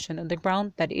denied the motion on the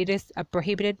ground that it is a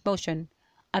prohibited motion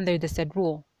under the said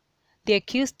rule. The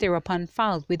accused thereupon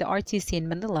filed with the RTC in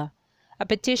Manila a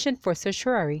petition for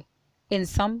certiorari, in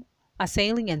sum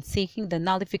assailing and seeking the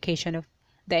nullification of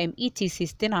the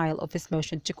METC's denial of his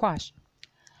motion to quash.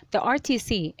 The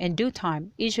RTC in due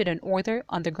time issued an order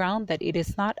on the ground that it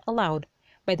is not allowed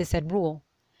by the said rule.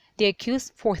 The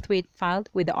accused forthwith filed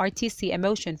with the RTC a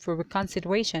motion for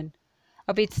reconsideration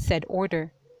of its said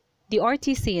order. The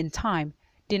RTC in time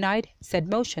denied said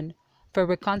motion for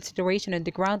reconsideration on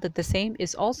the ground that the same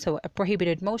is also a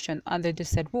prohibited motion under the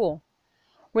said rule.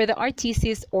 Were the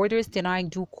RTC's orders denying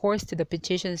due course to the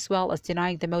petition as well as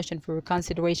denying the motion for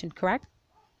reconsideration correct?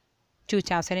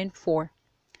 2004.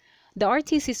 The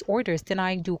RTC's orders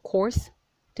denying due course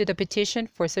to the petition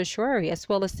for certiorari as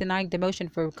well as denying the motion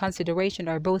for reconsideration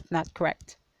are both not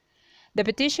correct. The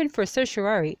petition for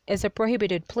certiorari is a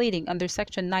prohibited pleading under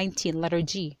Section 19, letter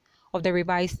G of the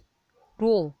revised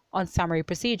Rule on Summary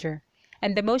Procedure,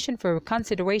 and the motion for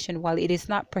reconsideration, while it is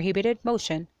not prohibited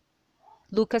motion,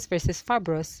 Lucas v.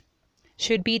 Fabros,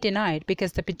 should be denied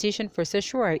because the petition for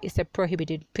certiorari is a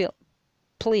prohibited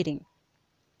pleading.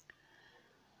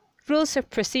 Rules of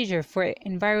Procedure for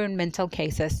Environmental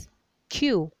Cases.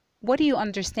 Q. What do you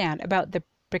understand about the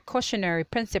precautionary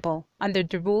principle under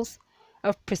the Rules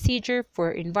of Procedure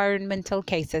for Environmental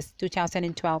Cases,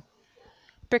 2012?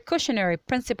 Precautionary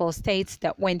principle states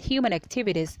that when human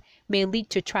activities may lead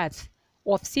to threats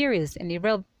of serious and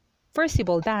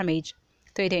irreversible damage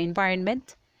to the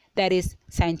environment that is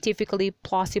scientifically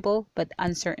plausible but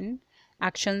uncertain,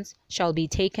 actions shall be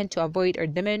taken to avoid or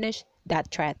diminish that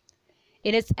threat.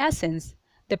 In its essence,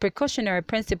 the precautionary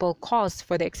principle calls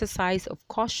for the exercise of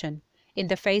caution in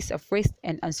the face of risk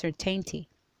and uncertainty.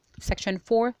 Section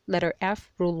 4, letter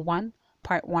F, Rule 1,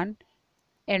 Part 1,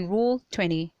 and Rule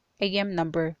 20, AM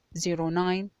number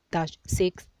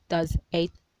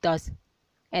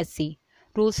 09-6-8-SC,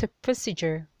 Rules of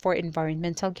Procedure for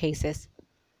Environmental Cases.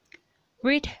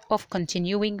 Writ of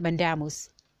Continuing Mandamus.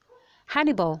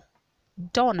 Hannibal,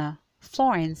 Donna,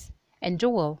 Florence, and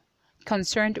Joel,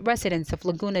 concerned residents of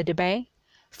Laguna de Bay,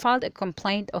 filed a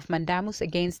complaint of mandamus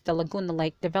against the Laguna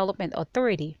Lake Development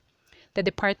Authority, the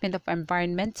Department of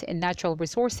Environment and Natural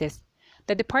Resources,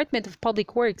 the Department of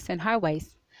Public Works and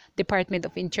Highways, Department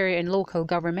of Interior and Local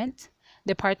Government,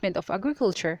 Department of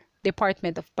Agriculture,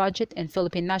 Department of Budget, and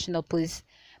Philippine National Police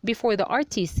before the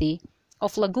RTC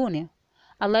of Laguna,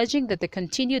 alleging that the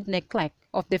continued neglect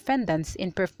of defendants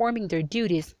in performing their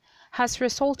duties has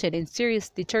resulted in serious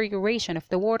deterioration of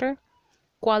the water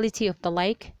quality of the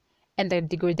lake and the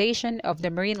degradation of the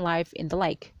marine life in the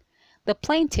lake. The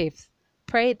plaintiffs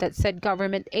pray that said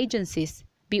government agencies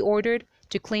be ordered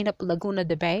to clean up Laguna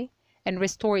de Bay and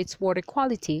restore its water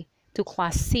quality to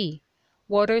Class C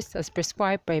waters as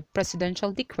prescribed by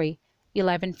Presidential Decree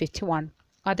 1151,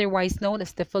 otherwise known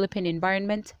as the Philippine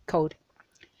Environment Code.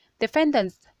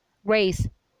 Defendants raise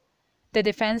the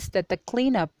defense that the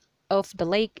cleanup of the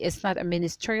lake is not a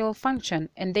ministerial function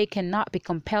and they cannot be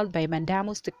compelled by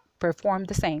mandamus to perform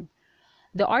the same.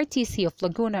 The RTC of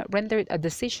Laguna rendered a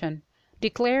decision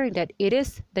declaring that it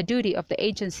is the duty of the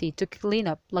agency to clean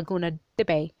up Laguna de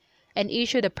Bay and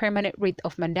issued a permanent writ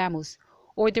of mandamus,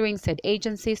 ordering said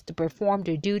agencies to perform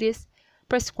their duties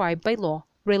prescribed by law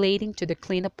relating to the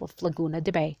cleanup of Laguna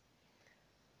de Bay.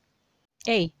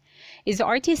 A. Is the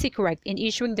RTC correct in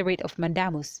issuing the writ of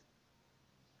mandamus?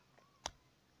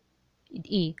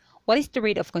 E. What is the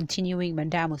rate of continuing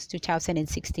mandamus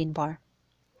 2016 bar?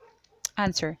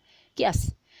 Answer.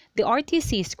 Yes, the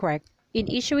RTC is correct in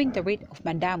issuing the writ of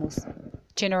mandamus.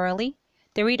 Generally,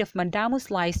 the writ of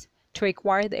mandamus lies to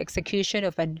require the execution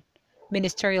of a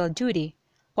ministerial duty,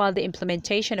 while the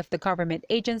implementation of the government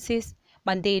agencies'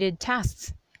 mandated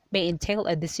tasks may entail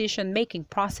a decision-making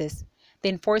process, the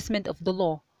enforcement of the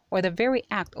law, or the very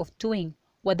act of doing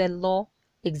what the law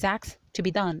exacts to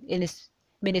be done is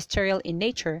ministerial in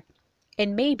nature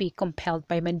and may be compelled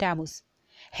by mandamus.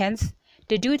 Hence,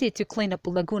 the duty to clean up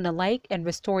Laguna Lake and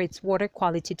restore its water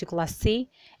quality to Class C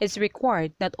is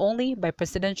required not only by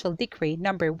Presidential Decree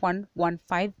number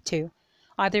 1152,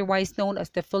 otherwise known as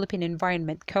the Philippine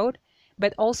Environment Code,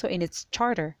 but also in its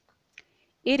charter.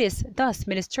 It is thus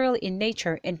ministerial in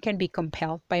nature and can be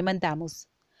compelled by mandamus.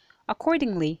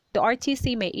 Accordingly, the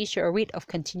RTC may issue a writ of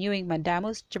continuing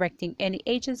mandamus directing any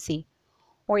agency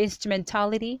or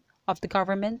instrumentality of the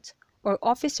government or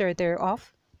officer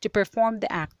thereof to perform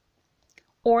the act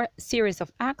or series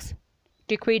of acts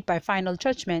decreed by final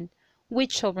judgment,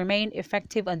 which shall remain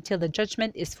effective until the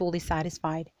judgment is fully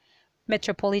satisfied.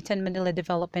 Metropolitan Manila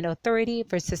Development Authority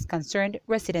versus concerned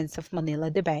residents of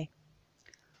Manila de Bay.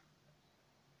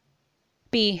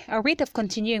 B. A writ of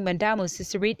continuing mandamus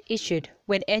is a writ issued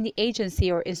when any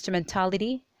agency or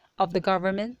instrumentality of the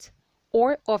government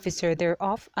or officer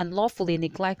thereof unlawfully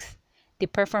neglects the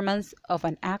performance of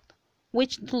an act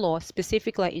which the law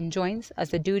specifically enjoins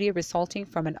as a duty resulting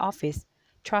from an office,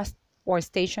 trust, or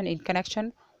station in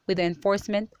connection with the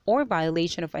enforcement or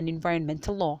violation of an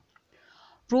environmental law,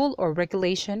 rule or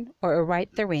regulation, or a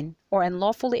right therein, or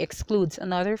unlawfully excludes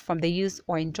another from the use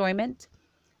or enjoyment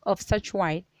of such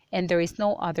right, and there is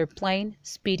no other plain,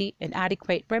 speedy, and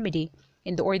adequate remedy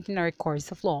in the ordinary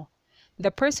course of law, the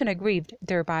person aggrieved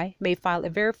thereby may file a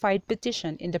verified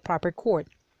petition in the proper court,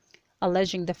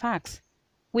 alleging the facts,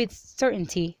 with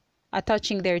certainty,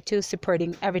 attaching thereto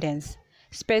supporting evidence,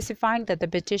 specifying that the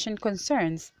petition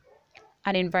concerns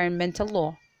an environmental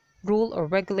law, rule, or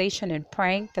regulation, and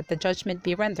praying that the judgment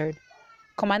be rendered,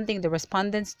 commanding the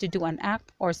respondents to do an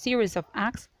act or series of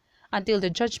acts until the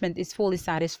judgment is fully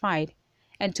satisfied,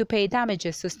 and to pay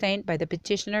damages sustained by the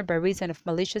petitioner by reason of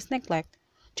malicious neglect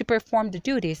to perform the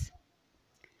duties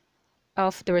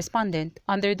of the respondent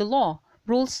under the law,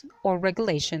 rules, or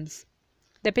regulations.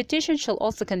 The petition shall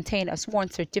also contain a sworn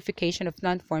certification of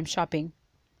non-form shopping.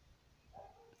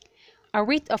 A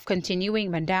writ of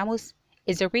continuing mandamus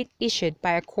is a writ issued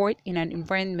by a court in an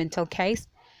environmental case,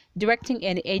 directing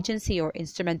any agency or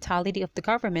instrumentality of the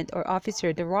government or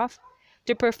officer thereof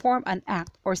to perform an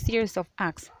act or series of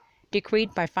acts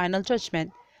decreed by final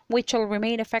judgment, which shall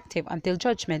remain effective until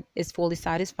judgment is fully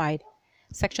satisfied.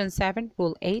 Section 7,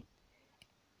 Rule 8,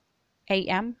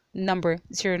 AM, number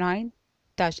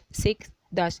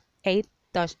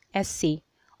 09-6-8-SC,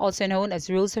 also known as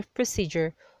Rules of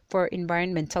Procedure for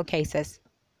Environmental Cases.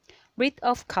 Writ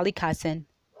of Kalikasan.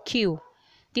 Q.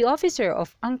 The officer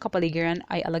of Ang Kapaligiran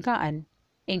ay Alagaan,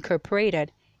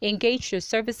 Incorporated, engaged your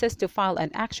services to file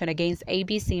an action against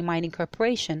ABC Mining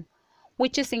Corporation,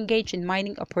 which is engaged in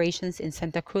mining operations in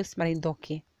Santa Cruz,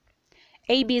 Marinduque.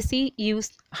 ABC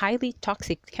used highly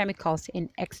toxic chemicals in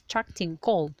extracting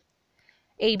gold.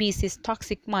 ABC's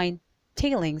toxic mine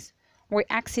tailings were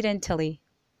accidentally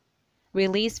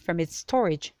released from its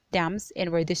storage dams and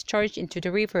were discharged into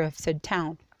the river of said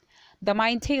town. The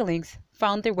mine tailings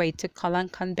found their way to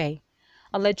Calangcan Bay,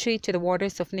 allegedly to the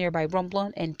waters of nearby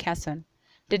Romblon and Quezon.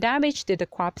 The damage to the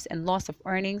crops and loss of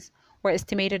earnings were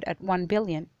estimated at 1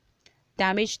 billion.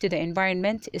 Damage to the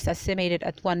environment is estimated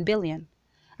at 1 billion.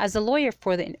 As a lawyer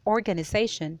for the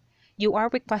organization, you are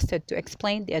requested to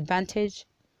explain the advantage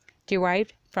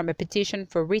derived from a petition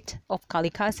for writ of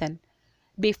Kalikasan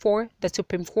before the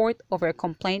Supreme Court over a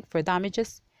complaint for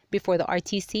damages before the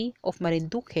RTC of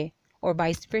Marinduque or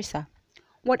vice versa.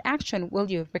 What action will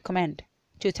you recommend?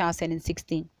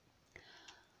 2016.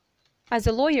 As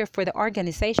a lawyer for the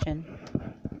organization,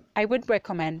 I would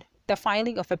recommend the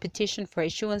filing of a petition for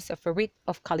issuance of a writ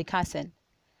of Kalikasan.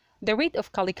 The writ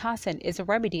of Kalikasan is a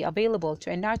remedy available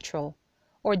to a natural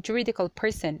or juridical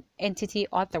person, entity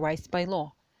authorized by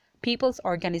law, people's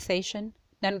organization,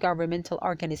 non-governmental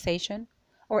organization,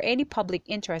 or any public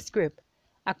interest group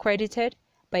accredited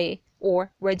by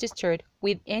or registered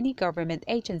with any government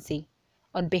agency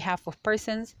on behalf of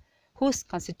persons whose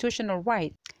constitutional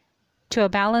right to a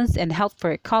balanced and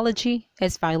healthful ecology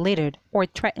is violated or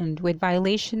threatened with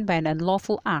violation by an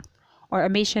unlawful act or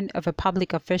omission of a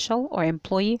public official or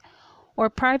employee or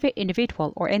private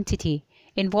individual or entity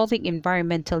involving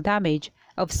environmental damage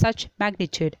of such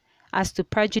magnitude as to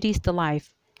prejudice the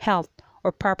life, health,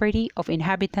 or property of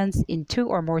inhabitants in 2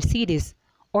 or more cities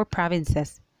or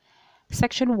provinces.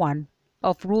 Section 1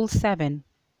 of Rule 7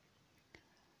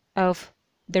 of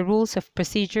the Rules of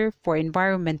Procedure for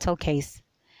Environmental Case.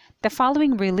 The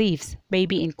following reliefs may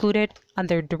be included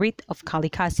under the writ of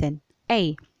Kalikasan.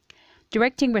 A.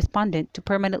 Directing respondent to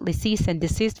permanently cease and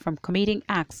desist from committing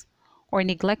acts or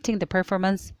neglecting the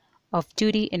performance of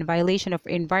duty in violation of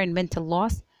environmental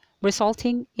laws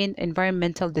resulting in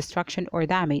environmental destruction or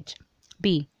damage.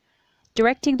 B.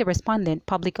 Directing the respondent,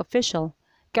 public official,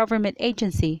 government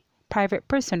agency, private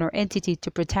person or entity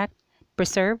to protect,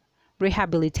 preserve,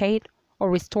 rehabilitate, or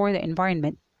restore the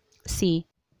environment. C.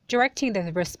 Directing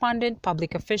the respondent,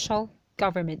 public official,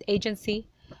 government agency,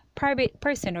 private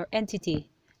person or entity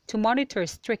to monitor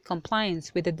strict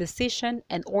compliance with the decision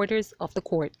and orders of the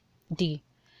court. D.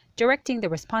 Directing the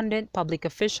respondent, public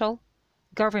official,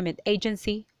 government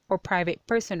agency, or private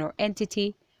person or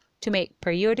entity to make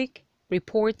periodic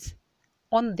reports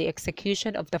on the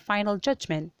execution of the final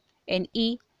judgment. And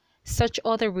E. Such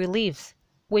other reliefs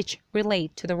which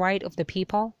relate to the right of the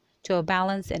people to a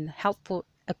balanced and healthful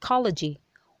ecology,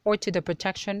 or to the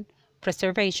protection,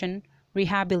 preservation,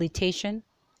 rehabilitation,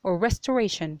 or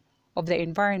restoration of the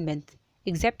environment,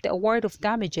 except the award of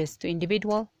damages to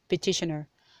individual petitioner.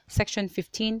 Section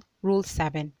 15, Rule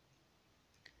 7.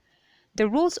 The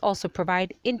rules also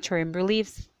provide interim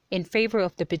reliefs in favor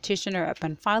of the petitioner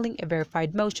upon filing a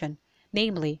verified motion,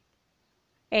 namely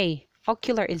A.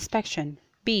 Ocular inspection.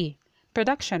 B.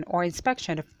 Production or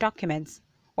inspection of documents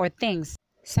or things.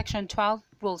 Section 12,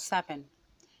 Rule 7.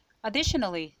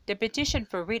 Additionally, the petition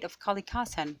for writ of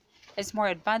kalikasan is more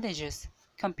advantageous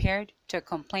compared to a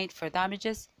complaint for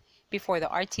damages before the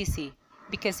RTC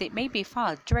because it may be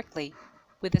filed directly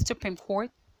with the Supreme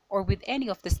Court or with any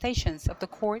of the stations of the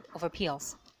Court of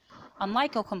Appeals.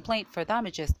 Unlike a complaint for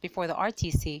damages before the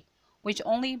RTC, which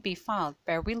only be filed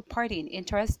by a real party in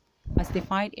interest as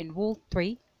defined in Rule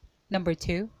 3, Number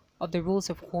 2 of the Rules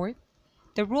of Court,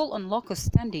 the rule on locus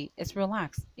standi is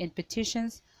relaxed in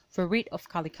petitions for writ of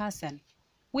kalikasan,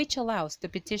 which allows the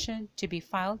petition to be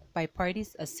filed by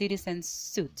parties as citizens'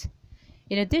 suit.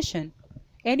 In addition,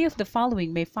 any of the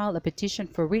following may file a petition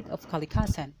for writ of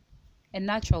kalikasan: a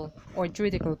natural or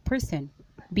juridical person,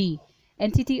 b.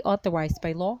 entity authorized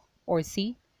by law, or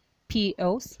c.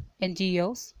 POs,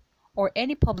 NGOs, or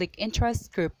any public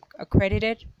interest group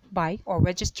accredited by or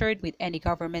registered with any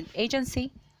government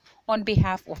agency on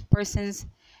behalf of persons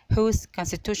whose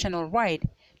constitutional right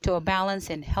to a balanced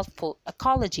and healthful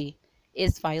ecology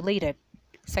is violated.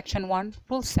 Section 1,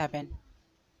 Rule 7.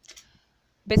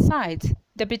 Besides,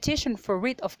 the petition for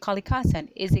writ of kalikasan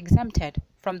is exempted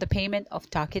from the payment of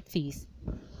docket fees.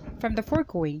 From the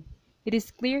foregoing, it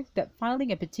is clear that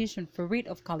filing a petition for writ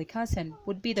of kalikasan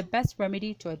would be the best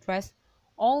remedy to address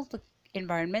all the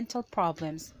environmental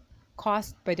problems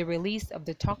caused by the release of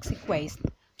the toxic waste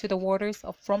to the waters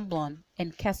of Romblon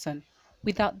and Quezon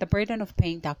without the burden of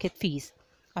paying docket fees.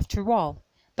 After all,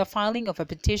 the filing of a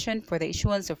petition for the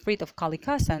issuance of writ of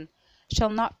kalikasan shall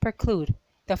not preclude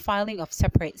the filing of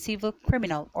separate civil,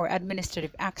 criminal, or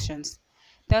administrative actions.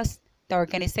 Thus, the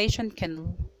organization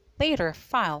can later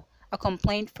file a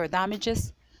complaint for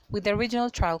damages with the regional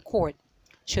trial court,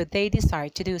 should they desire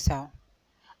to do so.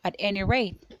 At any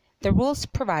rate, the rules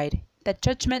provide that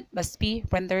judgment must be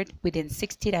rendered within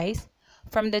 60 days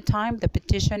from the time the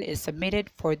petition is submitted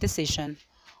for decision,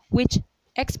 which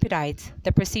expedites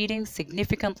the proceedings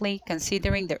significantly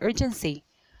considering the urgency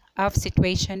of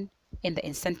situation in the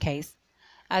instant case.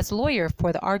 As lawyer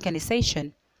for the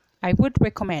organization, I would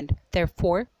recommend,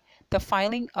 therefore, the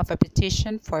filing of a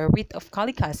petition for a writ of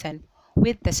kalikasan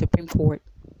with the Supreme Court.